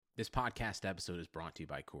This podcast episode is brought to you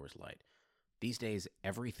by Coors Light. These days,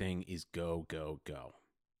 everything is go, go, go.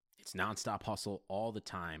 It's nonstop hustle all the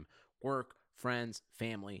time. Work, friends,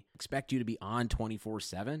 family expect you to be on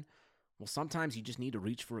 24/7. Well, sometimes you just need to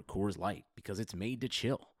reach for a Coors Light because it's made to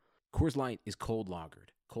chill. Coors Light is cold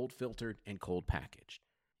lagered, cold filtered, and cold packaged.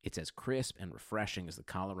 It's as crisp and refreshing as the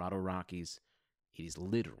Colorado Rockies. It is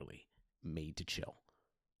literally made to chill.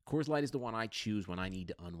 Coors Light is the one I choose when I need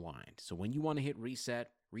to unwind. So when you want to hit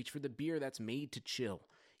reset, reach for the beer that's made to chill.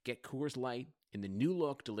 Get Coors Light in the new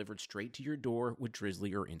look delivered straight to your door with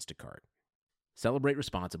Drizzly or Instacart. Celebrate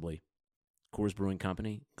responsibly. Coors Brewing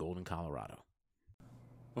Company, Golden, Colorado.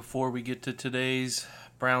 Before we get to today's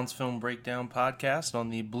Browns Film Breakdown podcast on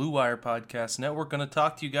the Blue Wire Podcast Network, going to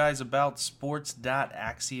talk to you guys about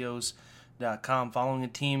sports.axios.com. Following a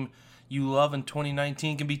team you love in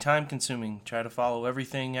 2019 can be time-consuming. Try to follow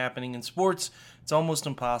everything happening in sports. It's almost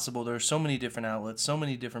impossible. There are so many different outlets, so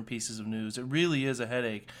many different pieces of news. It really is a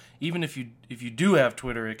headache. Even if you do have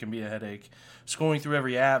Twitter, it can be a headache. Scrolling through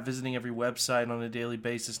every app, visiting every website on a daily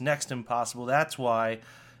basis, next to impossible. That's why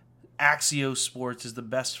Axios Sports is the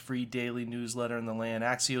best free daily newsletter in the land.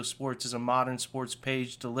 Axios Sports is a modern sports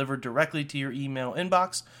page delivered directly to your email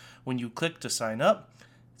inbox when you click to sign up.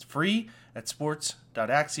 It's free at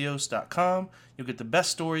sports.axios.com. You'll get the best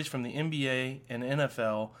stories from the NBA and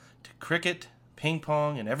NFL to cricket, ping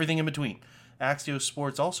pong, and everything in between. Axios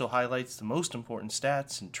Sports also highlights the most important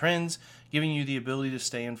stats and trends, giving you the ability to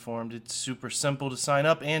stay informed. It's super simple to sign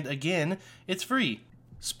up, and again, it's free.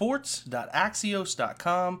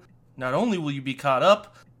 Sports.axios.com. Not only will you be caught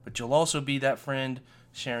up, but you'll also be that friend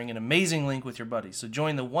sharing an amazing link with your buddies. So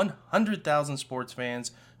join the 100,000 sports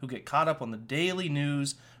fans who get caught up on the daily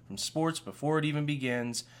news from sports before it even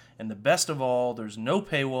begins. And the best of all, there's no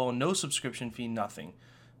paywall, no subscription fee, nothing.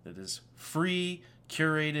 That is free,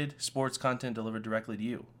 curated sports content delivered directly to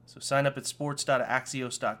you. So sign up at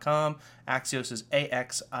sports.axios.com. Axios is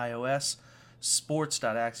A-X-I-O-S.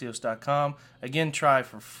 Sports.axios.com. Again, try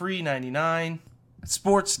for free 99 at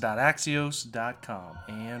sports.axios.com.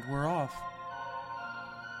 And we're off.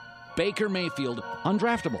 Baker Mayfield,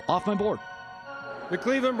 undraftable, off my board. The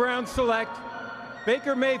Cleveland Browns select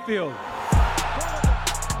Baker Mayfield. What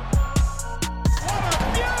a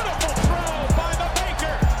beautiful throw by the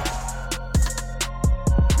Baker!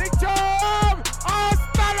 Big Tom!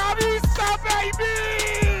 Hasta la vista,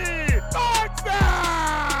 baby! Touchdown!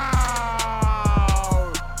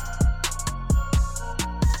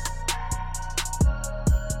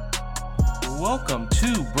 Welcome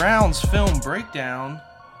to Browns Film Breakdown,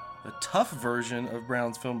 the tough version of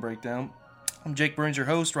Browns Film Breakdown. I'm Jake Burns, your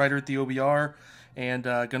host, writer at the OBR, and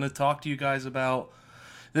going to talk to you guys about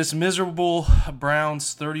this miserable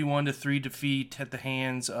Browns 31-3 defeat at the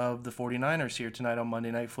hands of the 49ers here tonight on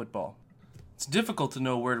Monday Night Football. It's difficult to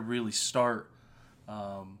know where to really start,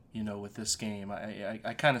 with this game.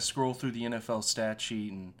 I kind of scroll through the NFL stat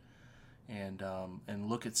sheet and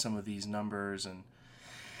look at some of these numbers. And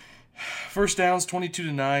first downs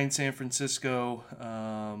 22-9, San Francisco.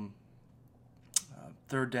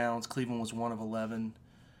 Third downs, Cleveland was 1 of 11.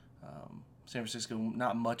 San Francisco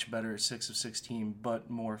not much better at 6 of 16, but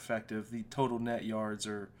more effective. The total net yards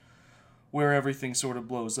are where everything sort of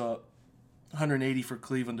blows up. 180 for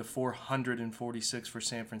Cleveland to 446 for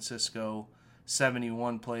San Francisco.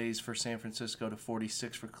 71 plays for San Francisco to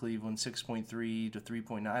 46 for Cleveland. 6.3 to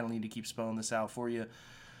 3.9. I don't need to keep spelling this out for you.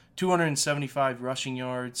 275 rushing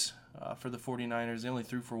yards for the 49ers. They only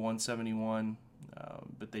threw for 171.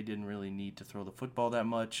 But they didn't really need to throw the football that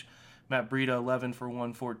much. Matt Breida, 11 for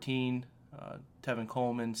 114. Tevin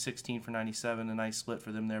Coleman, 16 for 97. A nice split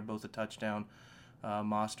for them there, both a touchdown.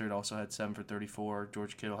 Mostert also had 7 for 34.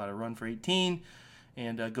 George Kittle had a run for 18.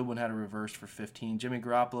 And Goodwin had a reverse for 15. Jimmy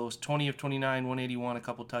Garoppolo was 20 of 29, 181, a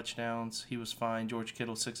couple touchdowns. He was fine. George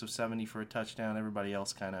Kittle, 6 of 70 for a touchdown. Everybody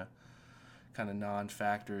else kind of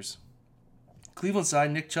non-factors. Cleveland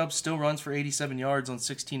side, Nick Chubb still runs for 87 yards on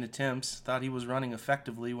 16 attempts. Thought he was running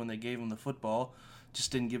effectively when they gave him the football. Just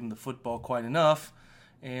didn't give him the football quite enough.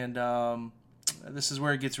 And this is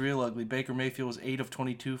where it gets real ugly. Baker Mayfield was 8 of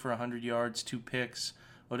 22 for 100 yards, 2 picks.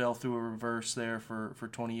 Odell threw a reverse there for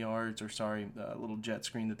 20 yards. A little jet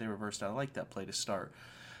screen that they reversed out. I like that play to start.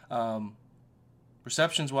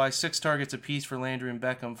 Receptions-wise, 6 targets apiece for Landry and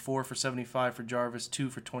Beckham, 4 for 75 for Jarvis, 2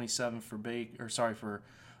 for 27 for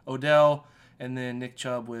Odell. And then Nick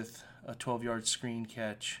Chubb with a 12-yard screen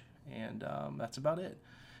catch, and that's about it.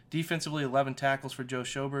 Defensively, 11 tackles for Joe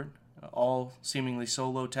Schobert, all seemingly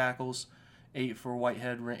solo tackles, 8 for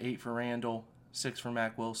Whitehead, 8 for Randall, 6 for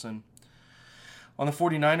Mack Wilson. On the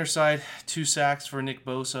 49ers side, 2 sacks for Nick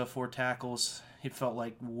Bosa, 4 tackles. it felt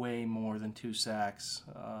like way more than 2 sacks.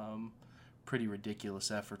 Pretty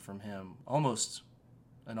ridiculous effort from him. Almost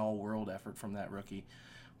an all-world effort from that rookie.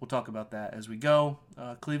 We'll talk about that as we go.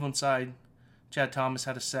 Cleveland side, Chad Thomas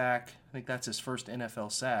had a sack. I think that's his first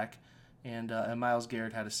NFL sack. And Myles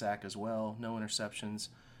Garrett had a sack as well. No interceptions.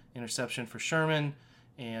 Interception for Sherman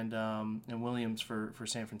and Williams for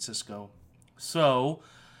San Francisco. So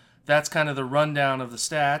that's kind of the rundown of the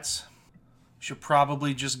stats. Should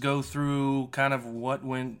probably just go through kind of what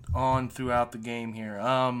went on throughout the game here.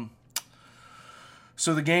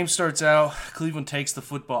 So the game starts out. Cleveland takes the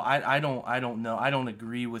football. I don't know. I don't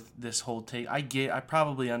agree with this whole take. I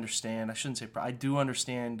probably understand. I shouldn't say. I do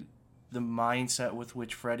understand the mindset with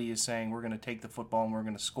which Freddie is saying we're going to take the football and we're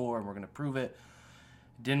going to score and we're going to prove it.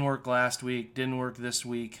 Didn't work last week. Didn't work this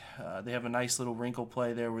week. They have a nice little wrinkle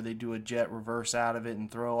play there where they do a jet reverse out of it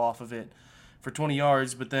and throw off of it for 20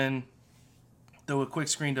 yards. But then throw a quick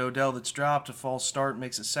screen to Odell that's dropped. A false start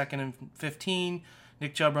makes it 2nd and 15.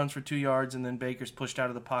 Nick Chubb runs for 2 yards, and then Baker's pushed out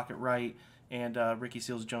of the pocket right, and Ricky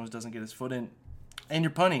Seals-Jones doesn't get his foot in. And you're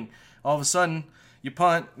punting. All of a sudden, you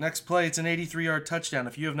punt. Next play, it's an 83-yard touchdown.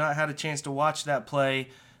 If you have not had a chance to watch that play,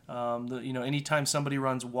 anytime somebody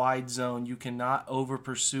runs wide zone, you cannot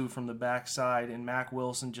over-pursue from the backside, and Mack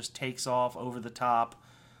Wilson just takes off over the top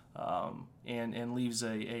and leaves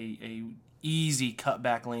a easy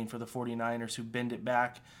cutback lane for the 49ers who bend it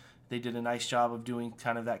back. They did a nice job of doing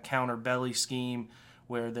kind of that counter belly scheme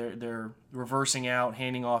where they're reversing out,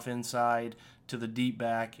 handing off inside to the deep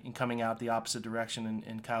back and coming out the opposite direction,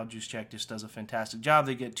 and Kyle Juszczyk just does a fantastic job.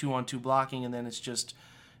 They get 2-on-2 blocking, and then it's just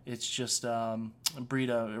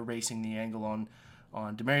Breida erasing the angle on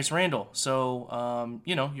Demarius Randall. So,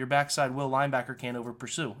 your backside will linebacker can't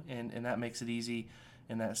over-pursue, and that makes it easy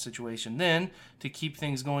in that situation. Then, to keep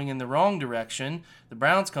things going in the wrong direction, the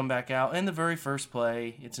Browns come back out, and the very first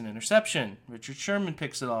play, it's an interception. Richard Sherman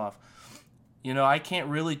picks it off. I can't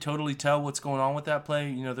really totally tell what's going on with that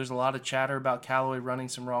play. There's a lot of chatter about Callaway running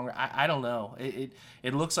some wrong. I don't know.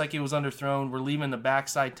 It looks like it was underthrown. We're leaving the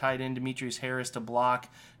backside tight end, Demetrius Harris, to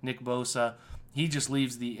block Nick Bosa. He just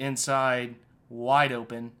leaves the inside wide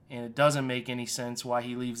open, and it doesn't make any sense why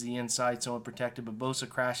he leaves the inside so unprotected. But Bosa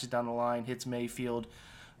crashes down the line, hits Mayfield,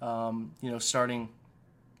 starting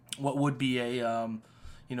what would be a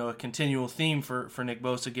continual theme for Nick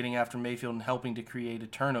Bosa getting after Mayfield and helping to create a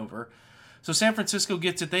turnover. So San Francisco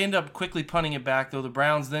gets it. They end up quickly punting it back, though. The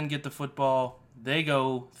Browns then get the football. They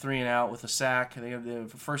go 3-and-out with a sack. They have the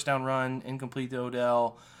first down run, incomplete to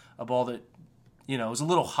Odell, a ball that was a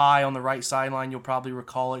little high on the right sideline. You'll probably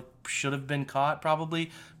recall it should have been caught probably.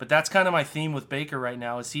 But that's kind of my theme with Baker right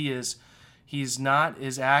now is he's not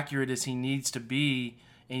as accurate as he needs to be,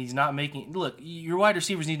 and he's not making – look, your wide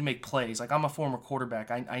receivers need to make plays. Like, I'm a former quarterback.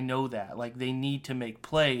 I know that. Like, they need to make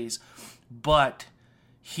plays, but –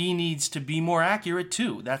 he needs to be more accurate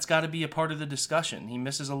too. That's got to be a part of the discussion. He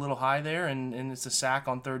misses a little high there, and it's a sack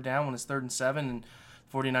on 3rd down when it's 3rd and 7, and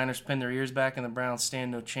 49ers pin their ears back, and the Browns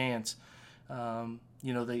stand no chance.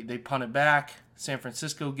 They punt it back. San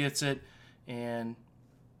Francisco gets it, and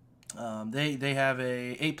they have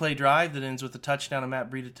a 8-play drive that ends with a touchdown, a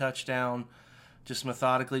Matt Breida touchdown, just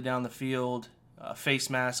methodically down the field. Face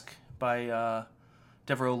mask by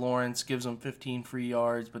Devereaux Lawrence gives them 15 free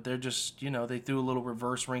yards, but they're just, they threw a little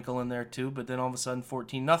reverse wrinkle in there too, but then all of a sudden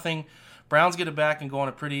 14-0. Browns get it back and go on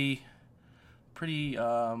a pretty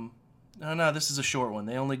this is a short one.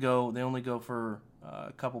 They only go for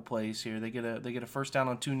a couple plays here. They get a first down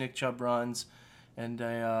on 2 Nick Chubb runs, and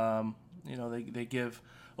they give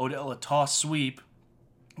Odell a toss sweep,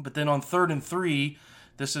 but then on 3rd and 3,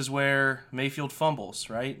 this is where Mayfield fumbles,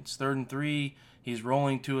 right? It's 3rd and 3, he's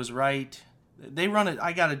rolling to his right. They run it.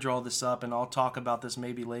 I got to draw this up, and I'll talk about this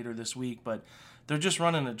maybe later this week, but they're just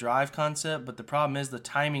running a drive concept, but the problem is the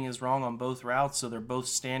timing is wrong on both routes, so they're both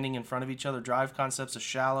standing in front of each other. Drive concept's a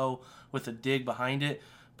shallow with a dig behind it,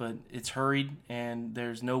 but it's hurried, and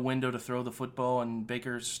there's no window to throw the football, and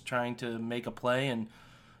Baker's trying to make a play and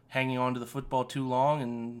hanging on to the football too long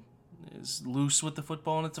and is loose with the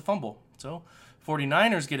football, and it's a fumble. So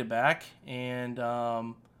 49ers get it back, and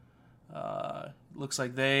looks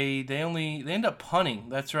like they end up punting.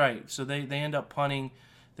 That's right. So they end up punting.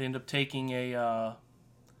 They end up taking they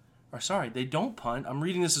don't punt. I'm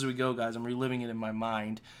reading this as we go, guys. I'm reliving it in my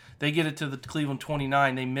mind. They get it to the Cleveland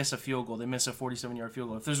 29. They miss a field goal. They miss a 47-yard field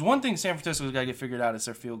goal. If there's one thing San Francisco's got to get figured out, it's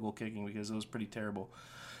their field goal kicking because it was pretty terrible.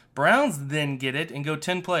 Browns then get it and go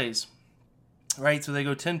 10 plays. Right? So they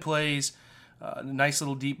go 10 plays. Nice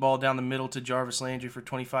little deep ball down the middle to Jarvis Landry for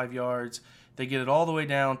 25 yards. They get it all the way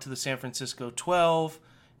down to the San Francisco 12,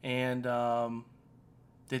 and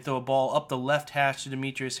They throw a ball up the left hash to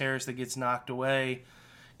Demetrius Harris that gets knocked away.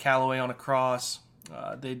 Callaway on a cross.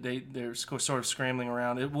 They're sort of scrambling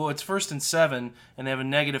around. It's 1st and 7, and they have a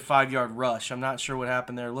negative 5-yard rush. I'm not sure what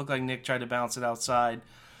happened there. It looked like Nick tried to bounce it outside.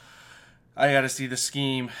 I got to see the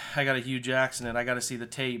scheme. I got a Hugh Jackson it. I got to see the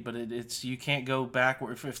tape, but it's you can't go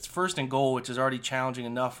backward. If it's 1st and goal, which is already challenging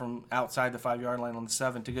enough from outside the 5-yard line on the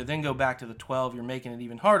 7, to then go back to the 12, you're making it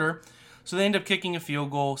even harder. So they end up kicking a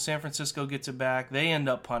field goal. San Francisco gets it back. They end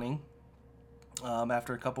up punting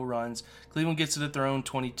after a couple runs. Cleveland gets it at their own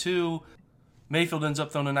 22. Mayfield ends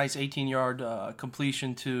up throwing a nice 18-yard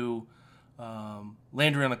completion to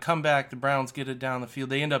Landry on a comeback. The Browns get it down the field.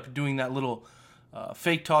 They end up doing that little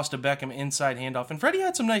fake toss to Beckham inside handoff. And Freddie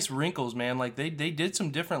had some nice wrinkles, man. Like they did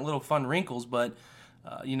some different little fun wrinkles, but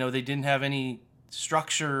they didn't have any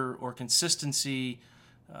structure or consistency.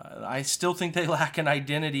 I still think they lack an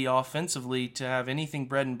identity offensively to have anything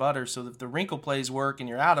bread and butter. So if the wrinkle plays work and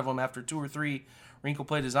you're out of them after 2 or 3 wrinkle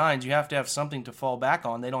play designs, you have to have something to fall back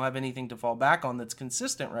on. They don't have anything to fall back on that's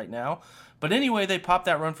consistent right now. But anyway, they pop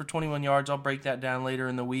that run for 21 yards. I'll break that down later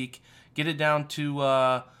in the week. Get it down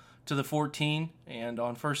to the 14, and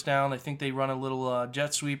on 1st down, I think they run a little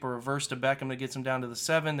jet sweep or reverse to Beckham that gets them down to the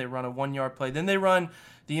 7. They run a 1-yard play. Then they run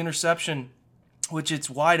the interception, which it's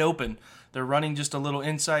wide open. They're running just a little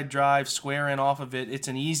inside drive, square in off of it. It's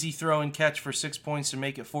an easy throw and catch for 6 points to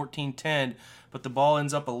make it 14-10, but the ball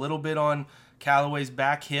ends up a little bit on Callaway's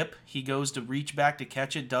back hip. He goes to reach back to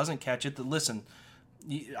catch it, doesn't catch it. Listen,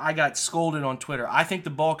 I got scolded on Twitter. I think the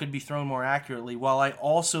ball could be thrown more accurately, while I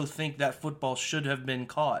also think that football should have been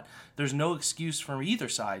caught. There's no excuse from either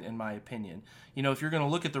side, in my opinion. If you're going to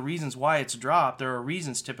look at the reasons why it's dropped, there are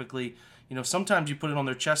reasons typically. Sometimes you put it on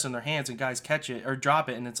their chest and their hands and guys catch it or drop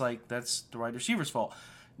it, and it's like, that's the wide receiver's fault.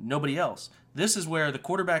 Nobody else. This is where the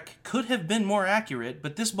quarterback could have been more accurate,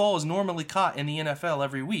 but this ball is normally caught in the NFL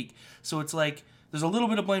every week. So it's like, there's a little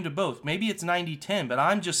bit of blame to both. Maybe it's 90-10, but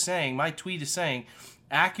I'm just saying, my tweet is saying,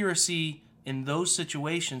 accuracy in those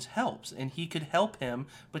situations helps, and he could help him,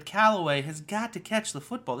 but Callaway has got to catch the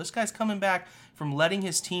football. This guy's coming back from letting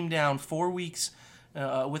his team down 4 weeks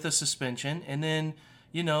with a suspension, and then,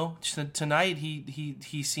 tonight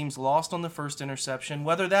he seems lost on the first interception.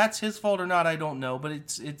 Whether that's his fault or not, I don't know, but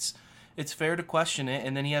it's fair to question it,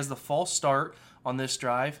 and then he has the false start on this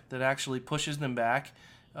drive that actually pushes them back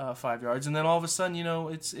 5 yards, and then all of a sudden,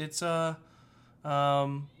 it's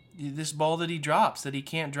this ball that he drops that he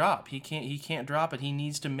can't drop. He can't drop it. He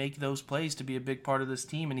needs to make those plays to be a big part of this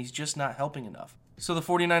team, and he's just not helping enough. So the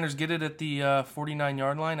 49ers get it at the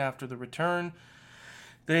 49-yard line after the return.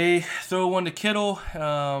 They throw one to Kittle,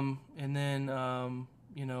 and then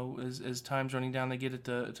as time's running down, they get it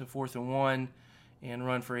to 4th and 1 and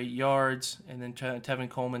run for 8 yards, and then Tevin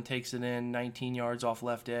Coleman takes it in 19 yards off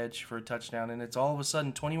left edge for a touchdown, and it's all of a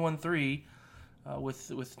sudden 21-3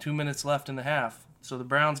 with 2 minutes left in the half. So the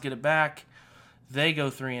Browns get it back. They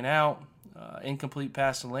go 3 and out. Incomplete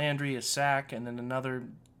pass to Landry, a sack, and then another.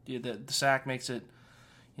 The sack makes it,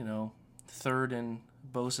 3rd and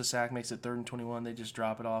Bosa sack makes it 3rd and 21. They just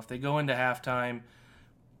drop it off. They go into halftime.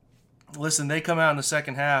 Listen, they come out in the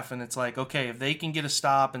second half, and it's like, okay, if they can get a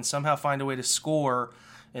stop and somehow find a way to score,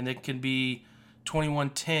 and it can be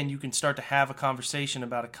 21-10, you can start to have a conversation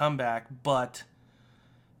about a comeback, but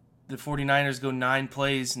the 49ers go 9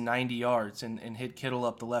 plays, 90 yards, and hit Kittle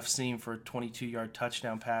up the left seam for a 22-yard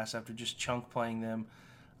touchdown pass after just chunk playing them.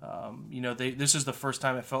 This is the first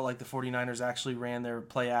time it felt like the 49ers actually ran their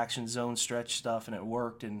play-action zone stretch stuff, and it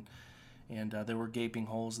worked, and there were gaping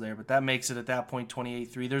holes there. But that makes it, at that point,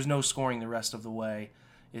 28-3. There's no scoring the rest of the way.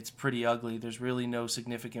 It's pretty ugly. There's really no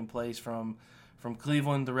significant plays from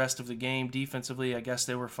Cleveland the rest of the game. Defensively, I guess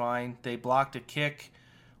they were fine. They blocked a kick,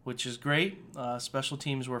 which is great. Special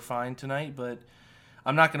teams were fine tonight, but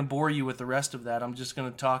I'm not going to bore you with the rest of that. I'm just going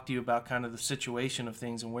to talk to you about kind of the situation of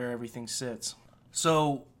things and where everything sits.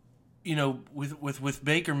 So, with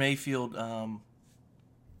Baker Mayfield,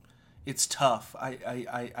 it's tough.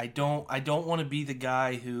 I don't want to be the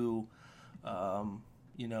guy who,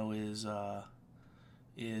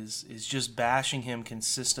 is just bashing him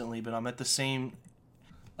consistently. But I'm at the same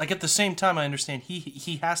time, I understand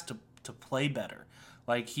he has to play better.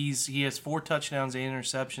 Like he has 4 touchdowns, 8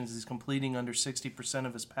 interceptions. He's completing under 60%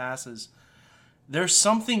 of his passes. There's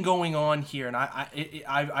something going on here, and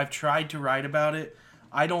I've tried to write about it.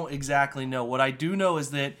 I don't exactly know. What I do know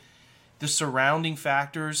is that the surrounding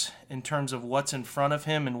factors in terms of what's in front of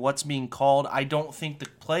him and what's being called, I don't think the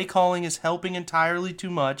play calling is helping entirely too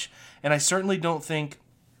much, and I certainly don't think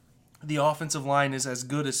the offensive line is as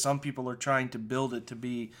good as some people are trying to build it to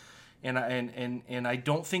be, and I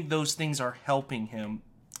don't think those things are helping him.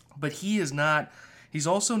 But he is not he's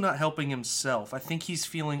also not helping himself. I think he's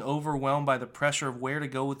feeling overwhelmed by the pressure of where to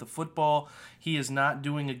go with the football. He is not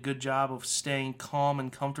doing a good job of staying calm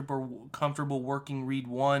and comfortable working read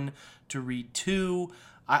 1 to read 2.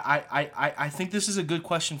 I think this is a good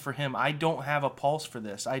question for him. I don't have a pulse for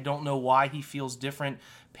this. I don't know why he feels different,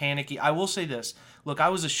 panicky. I will say this. Look, I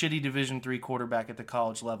was a shitty Division III quarterback at the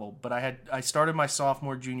college level, but I started my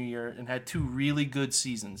sophomore, junior year and had 2 really good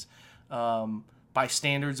seasons by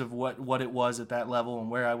standards of what it was at that level and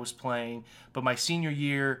where I was playing. But my senior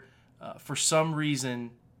year, for some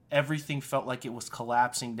reason, everything felt like it was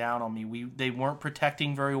collapsing down on me. They weren't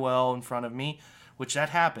protecting very well in front of me, which that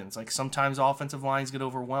happens. Like sometimes offensive lines get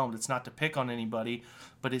overwhelmed. It's not to pick on anybody,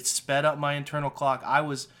 but it sped up my internal clock.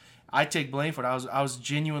 I take blame for it. I was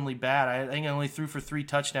genuinely bad. I think I only threw for 3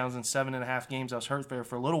 touchdowns in 7.5 games. I was hurt there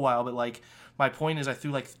for a little while, but like my point is I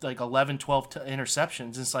threw like 11, 12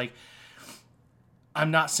 interceptions. It's like, I'm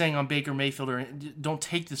not saying I'm Baker Mayfield, or don't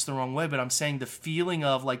take this the wrong way, but I'm saying the feeling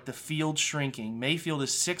of like the field shrinking. Mayfield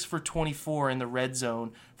is 6 for 24 in the red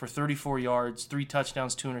zone for 34 yards, 3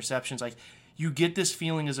 touchdowns, 2 interceptions. Like you get this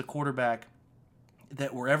feeling as a quarterback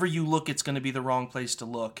that wherever you look, it's going to be the wrong place to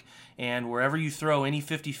look. And wherever you throw any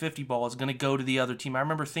 50-50 ball, it's going to go to the other team. I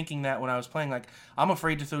remember thinking that when I was playing, like, I'm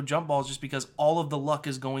afraid to throw jump balls just because all of the luck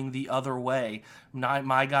is going the other way.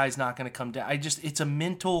 My guy's not going to come down.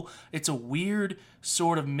 It's a weird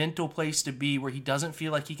sort of mental place to be where he doesn't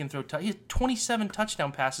feel like he can throw. He had 27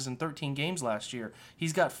 touchdown passes in 13 games last year.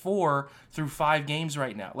 He's got 4 through 5 games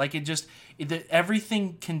right now. Like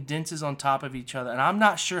everything condenses on top of each other. And I'm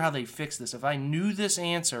not sure how they fix this. If I knew this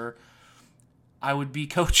answer, I would be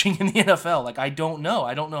coaching in the NFL. Like, I don't know.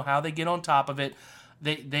 I don't know how they get on top of it.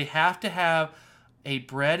 They have to have a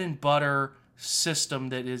bread and butter system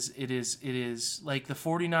that is like the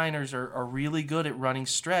 49ers are really good at running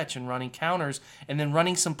stretch and running counters and then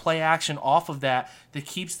running some play action off of that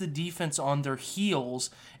keeps the defense on their heels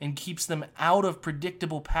and keeps them out of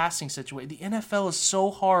predictable passing situations. The NFL is so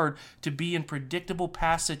hard to be in predictable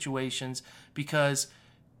pass situations because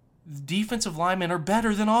defensive linemen are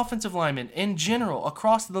better than offensive linemen in general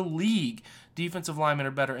across the league. Defensive linemen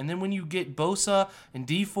are better. And then when you get Bosa and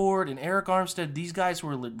Dee Ford and Eric Armstead, these guys who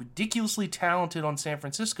are ridiculously talented on San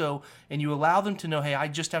Francisco, and you allow them to know, hey, I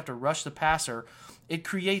just have to rush the passer, it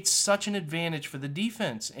creates such an advantage for the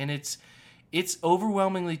defense. And it's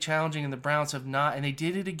overwhelmingly challenging, and the Browns have not, and they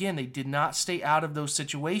did it again. They did not stay out of those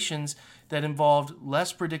situations that involved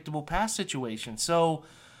less predictable pass situations. So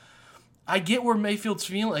I get where Mayfield's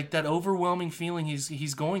feeling, like that overwhelming feeling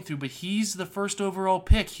he's going through, but he's the first overall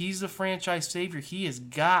pick. He's the franchise savior. He has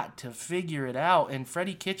got to figure it out, and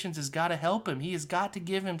Freddie Kitchens has got to help him. He has got to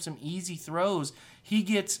give him some easy throws. He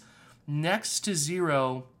gets next to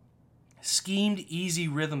zero schemed, easy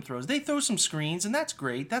rhythm throws. They throw some screens, and that's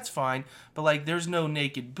great. That's fine. But, like, there's no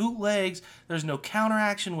naked bootlegs. There's no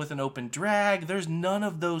counteraction with an open drag. There's none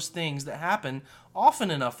of those things that happen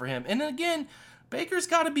often enough for him. And again, Baker's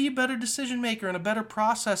got to be a better decision maker and a better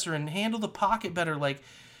processor and handle the pocket better. Like,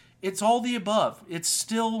 it's all the above. It's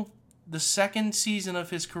still the second season of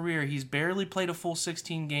his career. He's barely played a full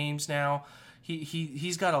 16 games now.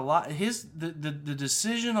 He's got a lot. The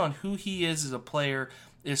decision on who he is as a player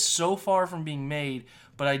is so far from being made,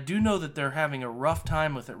 but I do know that they're having a rough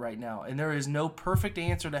time with it right now, and there is no perfect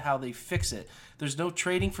answer to how they fix it. There's no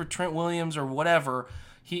trading for Trent Williams or whatever.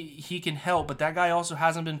 He can help, but that guy also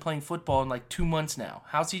hasn't been playing football in like 2 months now.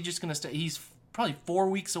 How's he just going to stay? He's probably 4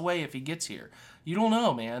 weeks away if he gets here. You don't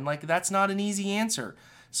know, man. Like, that's not an easy answer.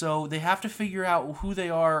 So they have to figure out who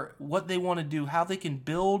they are, what they want to do, how they can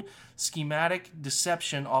build schematic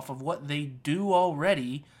deception off of what they do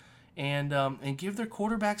already, and give their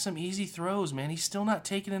quarterback some easy throws, man. He's still not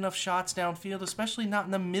taking enough shots downfield, especially not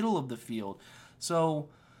in the middle of the field. So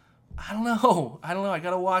I don't know. I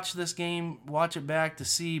got to watch this game, watch it back to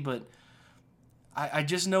see, but I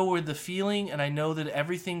just know where the feeling, and I know that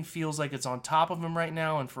everything feels like it's on top of him right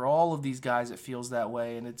now, and for all of these guys it feels that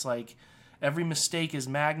way, and it's like every mistake is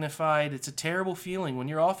magnified. It's a terrible feeling. When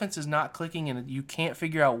your offense is not clicking and you can't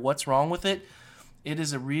figure out what's wrong with it, it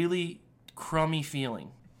is a really crummy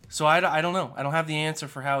feeling. So I don't know. I don't have the answer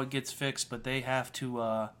for how it gets fixed, but they have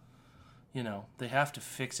to they have to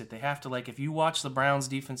fix it. They have to, like, if you watch the Browns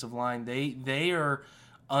defensive line, they are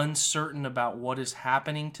uncertain about what is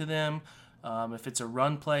happening to them. If it's a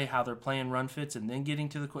run play, how they're playing run fits, and then getting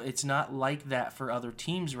to it's not like that for other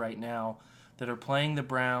teams right now that are playing the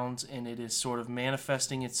Browns, and it is sort of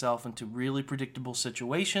manifesting itself into really predictable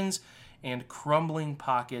situations and crumbling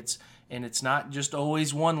pockets, and it's not just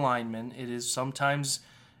always one lineman. It is sometimes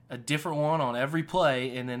a different one on every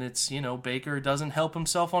play, and then it's, Baker doesn't help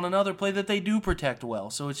himself on another play that they do protect well.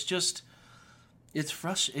 So it's It's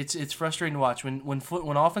frustrating to watch when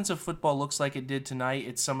offensive football looks like it did tonight.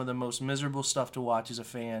 It's some of the most miserable stuff to watch as a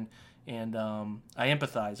fan, and I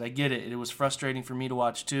empathize. I get it. It was frustrating for me to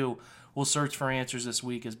watch too. We'll search for answers this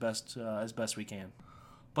week as best we can.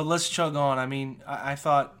 But let's chug on. I mean, I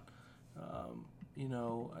thought,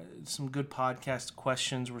 some good podcast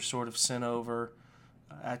questions were sort of sent over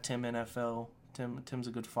at Tim NFL. Tim's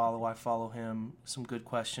a good follow. I follow him. Some good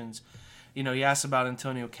questions. He asked about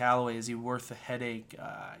Antonio Callaway. Is he worth the headache?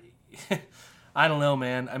 I don't know,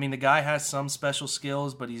 man. I mean, the guy has some special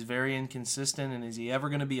skills, but he's very inconsistent. And is he ever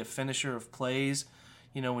going to be a finisher of plays?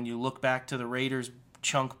 When you look back to the Raiders'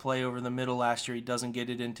 chunk play over the middle last year, he doesn't get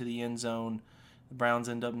it into the end zone. The Browns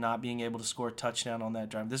end up not being able to score a touchdown on that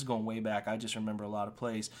drive. This is going way back. I just remember a lot of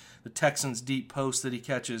plays. The Texans' deep post that he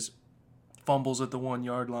catches, fumbles at the 1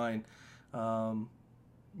 yard line. And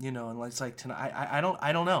it's like tonight. I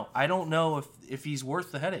don't know. I don't know if he's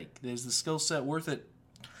worth the headache. Is the skill set worth it?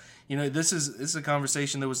 This is a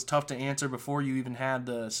conversation that was tough to answer before you even had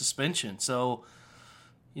the suspension. So,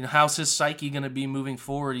 how's his psyche going to be moving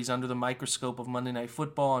forward? He's under the microscope of Monday Night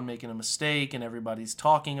Football and making a mistake, and everybody's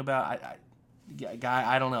talking about.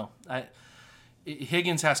 I don't know.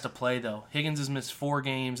 Higgins has to play, though. Higgins has missed 4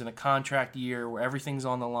 games in a contract year where everything's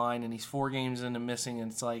on the line, and he's 4 games into missing,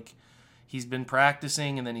 and it's like he's been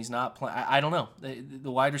practicing, and then he's not playing. I don't know. The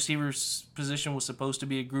wide receivers position was supposed to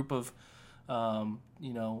be a group of,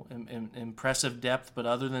 impressive depth, but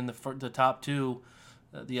other than the top 2,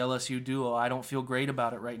 the LSU duo, I don't feel great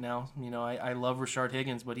about it right now. I love Rashard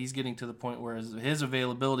Higgins, but he's getting to the point where his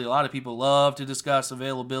availability, a lot of people love to discuss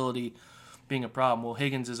availability being a problem. Well,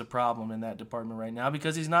 Higgins is a problem in that department right now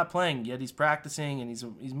because he's not playing, yet he's practicing, and he's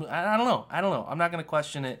I don't know. I'm not going to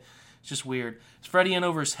question it. It's just weird. Is Freddie in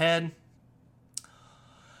over his head?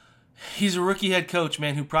 He's a rookie head coach,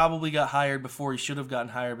 man, who probably got hired before he should have gotten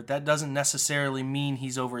hired, but that doesn't necessarily mean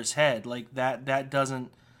he's over his head. Like that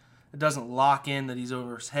doesn't lock in that he's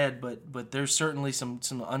over his head, but there's certainly some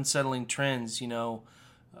unsettling trends,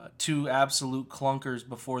 2 absolute clunkers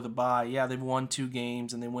before the bye. Yeah, they've won 2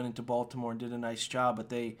 games and they went into Baltimore and did a nice job, but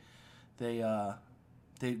they've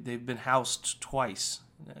been housed twice,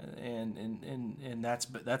 and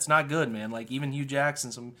that's not good, man. Like even Hugh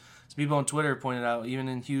Jackson, some people on Twitter pointed out, even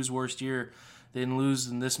in Hugh's worst year, they didn't lose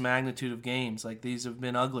in this magnitude of games. Like these have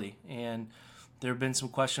been ugly, and there have been some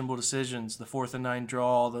questionable decisions. The 4th and 9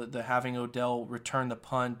 draw, the having Odell return the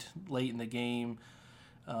punt late in the game.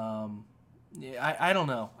 I don't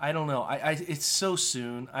know. It's so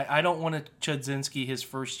soon. I don't want to Chudzinski his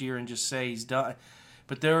first year and just say he's done.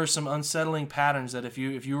 But there are some unsettling patterns that if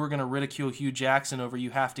you were going to ridicule Hugh Jackson over,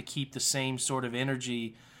 you have to keep the same sort of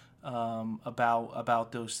energy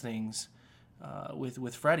about those things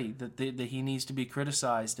with Freddie, that he needs to be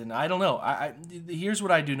criticized. And I don't know. Here's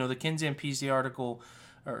what I do know. The Ken Zampese article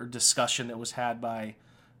or discussion that was had by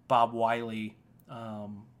Bob Wiley, I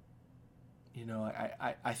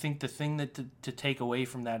think the thing that to take away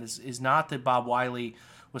from that is not that Bob Wiley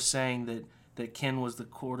was saying that Ken was the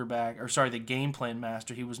the game plan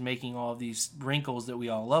master. He was making all of these wrinkles that we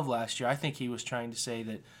all love last year. I think he was trying to say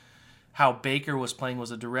that how Baker was playing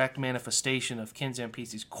was a direct manifestation of Ken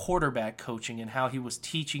Zampese's quarterback coaching and how he was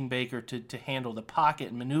teaching Baker to handle the pocket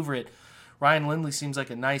and maneuver it. Ryan Lindley seems like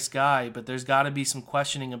a nice guy, but there's got to be some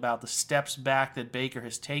questioning about the steps back that Baker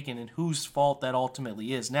has taken and whose fault that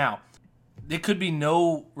ultimately is. Now, there could be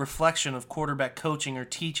no reflection of quarterback coaching or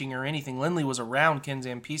teaching or anything. Lindley was around Ken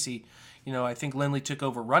Zampese. I think Lindley took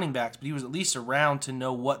over running backs, but he was at least around to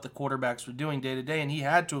know what the quarterbacks were doing day to day, and he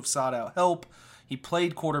had to have sought out help. He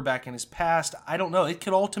played quarterback in his past. I don't know. It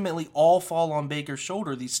could ultimately all fall on Baker's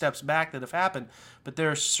shoulder, these steps back that have happened, but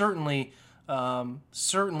there are certainly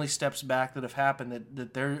steps back that have happened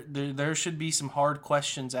that there should be some hard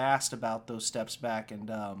questions asked about those steps back,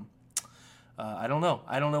 and I don't know.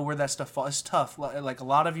 I don't know where that stuff falls. It's tough. Like a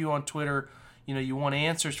lot of you on Twitter, you want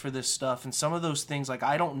answers for this stuff, and some of those things, like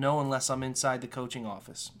I don't know unless I'm inside the coaching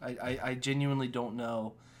office. I genuinely don't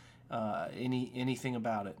know anything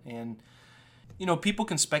about it, and people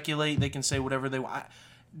can speculate. They can say whatever they want.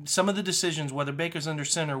 Some of the decisions, whether Baker's under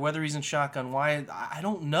center, whether he's in shotgun, why, I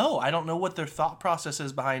don't know. I don't know what their thought process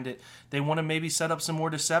is behind it. They want to maybe set up some more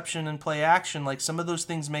deception and play action. Like some of those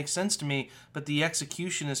things make sense to me, but the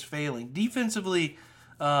execution is failing. Defensively,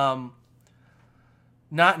 not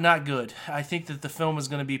good. I think that the film is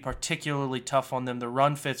going to be particularly tough on them. The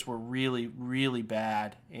run fits were really, really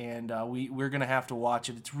bad, and we're going to have to watch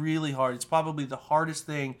it. It's really hard. It's probably the hardest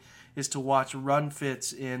thing is to watch run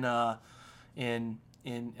fits on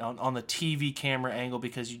the TV camera angle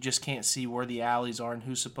because you just can't see where the alleys are and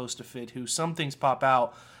who's supposed to fit who. Some things pop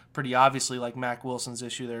out pretty obviously, like Mac Wilson's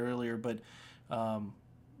issue there earlier, but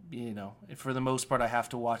For the most part, I have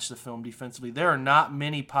to watch the film defensively. There are not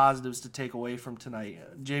many positives to take away from tonight.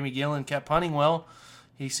 Jamie Gillen kept punting well.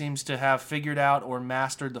 He seems to have figured out or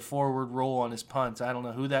mastered the forward roll on his punts. I don't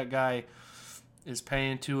know who that guy is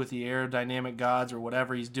paying to with the aerodynamic gods or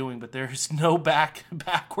whatever he's doing, but there's no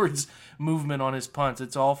backwards movement on his punts.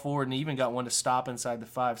 It's all forward, and he even got one to stop inside the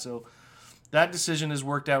 5. So that decision has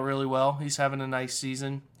worked out really well. He's having a nice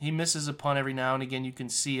season. He misses a punt every now and again. You can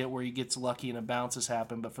see it where he gets lucky and a bounce has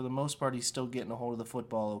happened, but for the most part, he's still getting a hold of the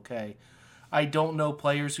football okay. I don't know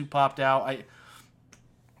players who popped out.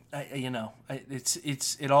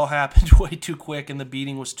 It all happened way too quick, and the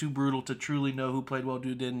beating was too brutal to truly know who played well,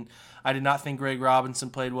 who didn't. I did not think Greg Robinson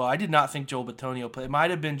played well. I did not think Joel Bitonio played. It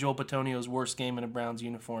might have been Joel Bitonio's worst game in a Browns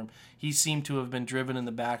uniform. He seemed to have been driven in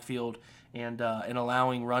the backfield and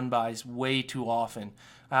allowing run-bys way too often.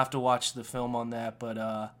 I have to watch the film on that, but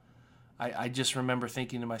I just remember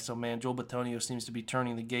thinking to myself, man, Joel Bitonio seems to be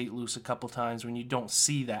turning the gate loose a couple times when you don't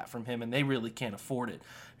see that from him, and they really can't afford it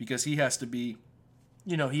because he has to be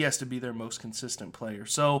their most consistent player.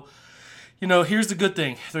 So, here's the good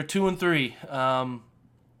thing. They're 2-3.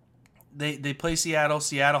 They play Seattle.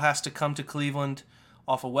 Seattle has to come to Cleveland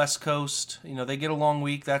off of West Coast. They get a long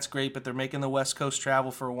week. That's great, but they're making the West Coast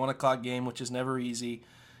travel for a 1:00 game, which is never easy.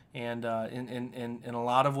 And a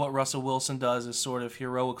lot of what Russell Wilson does is sort of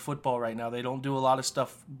heroic football right now. They don't do a lot of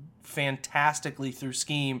stuff fantastically through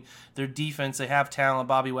scheme. Their defense, they have talent.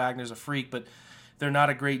 Bobby Wagner's a freak, but they're not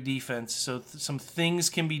a great defense. So some things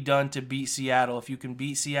can be done to beat Seattle. If you can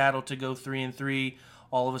beat Seattle to go 3-3,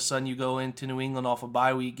 all of a sudden you go into New England off a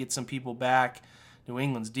bye week, get some people back. New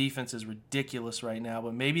England's defense is ridiculous right now,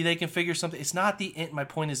 but maybe they can figure something. It's not the end. My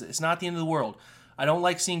point is, it's not the end of the world. I don't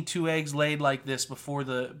like seeing 2 eggs laid like this before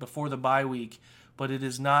the bye week, but it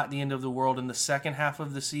is not the end of the world. In the second half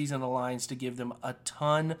of the season aligns to give them a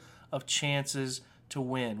ton of chances to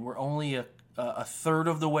win. We're only a third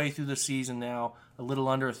of the way through the season now, a little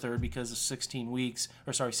under a third because of 16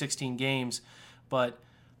 games, but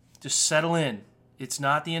just settle in. It's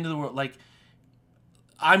not the end of the world.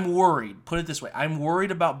 I'm worried. Put it this way. I'm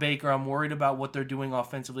worried about Baker. I'm worried about what they're doing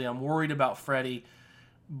offensively. I'm worried about Freddie,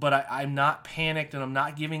 but I'm not panicked, and I'm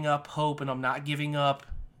not giving up hope, and I'm not giving up,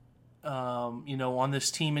 on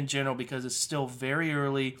this team in general because it's still very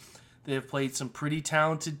early. They've played some pretty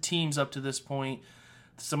talented teams up to this point.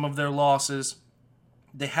 Some of their losses,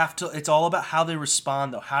 they have to. It's all about how they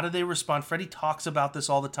respond, though. How do they respond? Freddie talks about this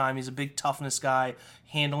all the time. He's a big toughness guy,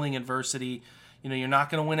 handling adversity. You're not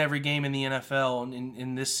going to win every game in the NFL. And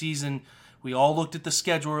in this season, we all looked at the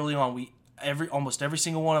schedule early on. Almost every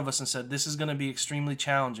single one of us and said, this is going to be extremely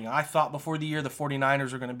challenging. I thought before the year the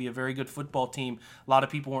 49ers are going to be a very good football team. A lot of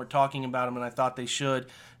people weren't talking about them, and I thought they should.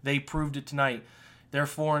 They proved it tonight. They're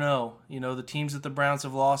 4-0. The teams that the Browns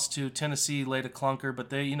have lost to, Tennessee laid a clunker, but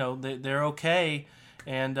they're okay.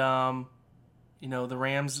 And the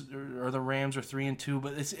Rams are 3-2,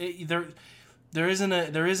 but there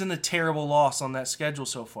isn't a terrible loss on that schedule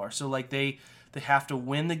so far. So they have to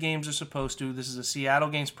win the games they're supposed to. This is a Seattle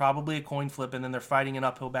game's probably a coin flip, and then they're fighting an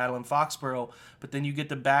uphill battle in Foxborough. But then you get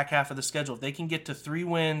the back half of the schedule. If they can get to 3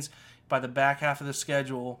 wins by the back half of the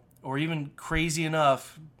schedule, or even crazy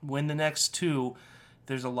enough, win the next 2,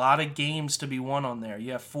 there's a lot of games to be won on there.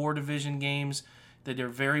 You have 4 division games that are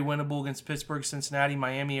very winnable against Pittsburgh, Cincinnati,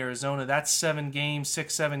 Miami, Arizona. That's 7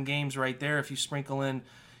 games right there if you sprinkle in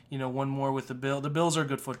one more with the Bills. The Bills are a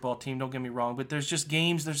good football team, don't get me wrong, but there's just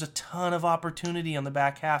games, there's a ton of opportunity on the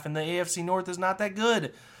back half, and the AFC North is not that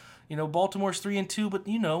good. Baltimore's 3-2, but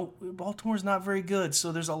Baltimore's not very good,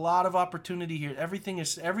 so there's a lot of opportunity here.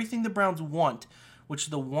 Everything the Browns want, which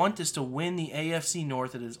the want is to win the AFC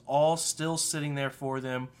North. It is all still sitting there for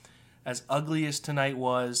them, as ugly as tonight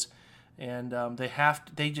was, and they have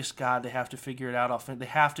to figure it out. They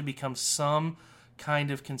have to become some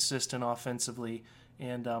kind of consistent offensively.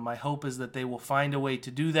 And my hope is that they will find a way to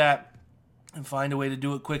do that and find a way to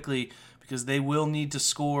do it quickly because they will need to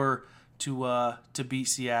score to beat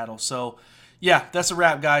Seattle. So, yeah, that's a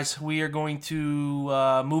wrap, guys. We are going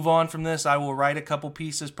to move on from this. I will write a couple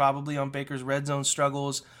pieces probably on Baker's red zone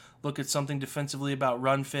struggles, look at something defensively about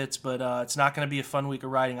run fits, but it's not going to be a fun week of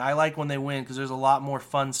writing. I like when they win because there's a lot more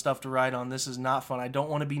fun stuff to write on. This is not fun. I don't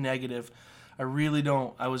want to be negative. I really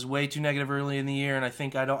don't. I was way too negative early in the year, and I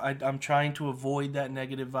think I'm trying to avoid that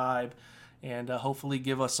negative vibe and hopefully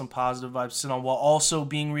give us some positive vibes to sit on while also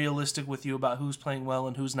being realistic with you about who's playing well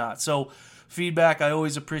and who's not. So feedback I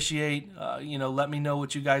always appreciate. Let me know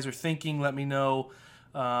what you guys are thinking. Let me know,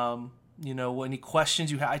 any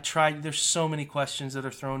questions you have. There's so many questions that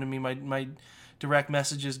are thrown to me. My direct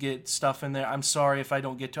messages get stuff in there. I'm sorry if I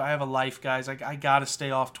don't get to. I have a life, guys. I gotta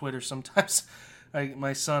stay off Twitter sometimes.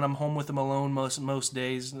 My son, I'm home with him alone most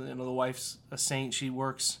days. The wife's a saint. She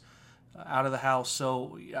works out of the house.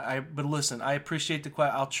 So but listen, I appreciate the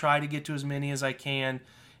question. I'll try to get to as many as I can.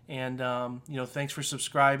 And thanks for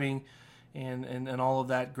subscribing and all of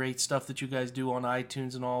that great stuff that you guys do on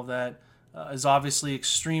iTunes and all of that. Is obviously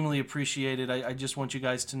extremely appreciated. I just want you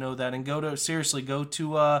guys to know that. And go to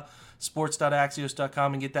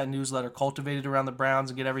sports.axios.com and get that newsletter, Cultivated Around the Browns,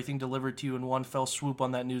 and get everything delivered to you in one fell swoop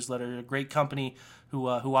on that newsletter. A great company who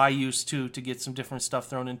I use to get some different stuff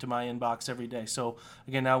thrown into my inbox every day. So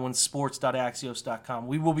again, that one's sports.axios.com.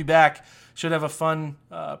 We will be back. Should have a fun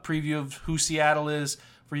preview of who Seattle is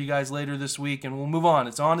for you guys later this week, and we'll move on.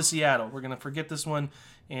 It's on to Seattle. We're going to forget this one,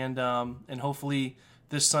 and hopefully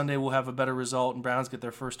this Sunday we'll have a better result and Browns get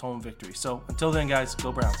their first home victory. So until then, guys,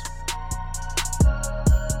 go Browns.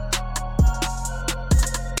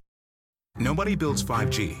 Nobody builds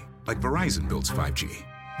 5G like Verizon builds 5G,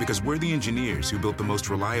 because we're the engineers who built the most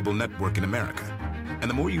reliable network in America. And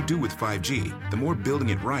the more you do with 5G, the more building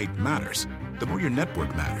it right matters. The more your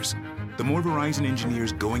network matters. The more Verizon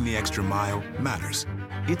engineers going the extra mile matters.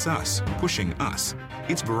 It's us pushing us.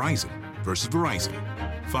 It's Verizon versus Verizon.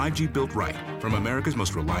 5G built right from America's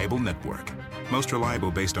most reliable network. Most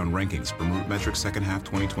reliable based on rankings from RootMetrics second half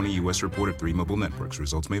 2020 U.S. report of 3 mobile networks.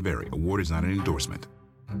 Results may vary. Award is not an endorsement.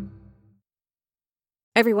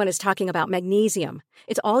 Everyone is talking about magnesium.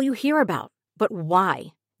 It's all you hear about. But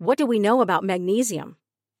why? What do we know about magnesium?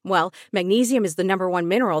 Well, magnesium is the #1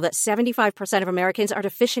 mineral that 75% of Americans are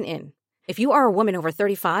deficient in. If you are a woman over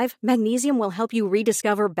 35, magnesium will help you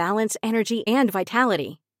rediscover balance, energy, and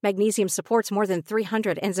vitality. Magnesium supports more than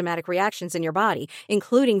 300 enzymatic reactions in your body,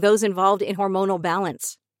 including those involved in hormonal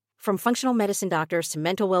balance. From functional medicine doctors to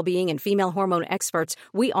mental well-being and female hormone experts,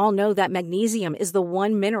 we all know that magnesium is the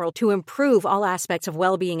one mineral to improve all aspects of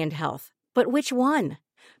well-being and health. But which one?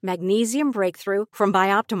 Magnesium Breakthrough from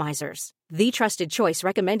Bioptimizers, the trusted choice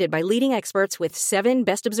recommended by leading experts with 7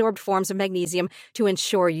 best-absorbed forms of magnesium to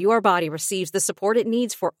ensure your body receives the support it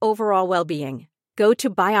needs for overall well-being. Go to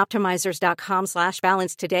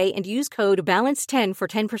bioptimizers.com/balance today and use code BALANCE10 for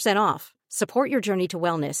 10% off. Support your journey to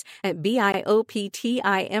wellness at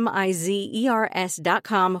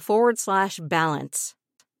bioptimizers.com/balance.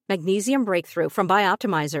 Magnesium Breakthrough from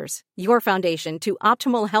Bioptimizers, your foundation to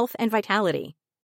optimal health and vitality.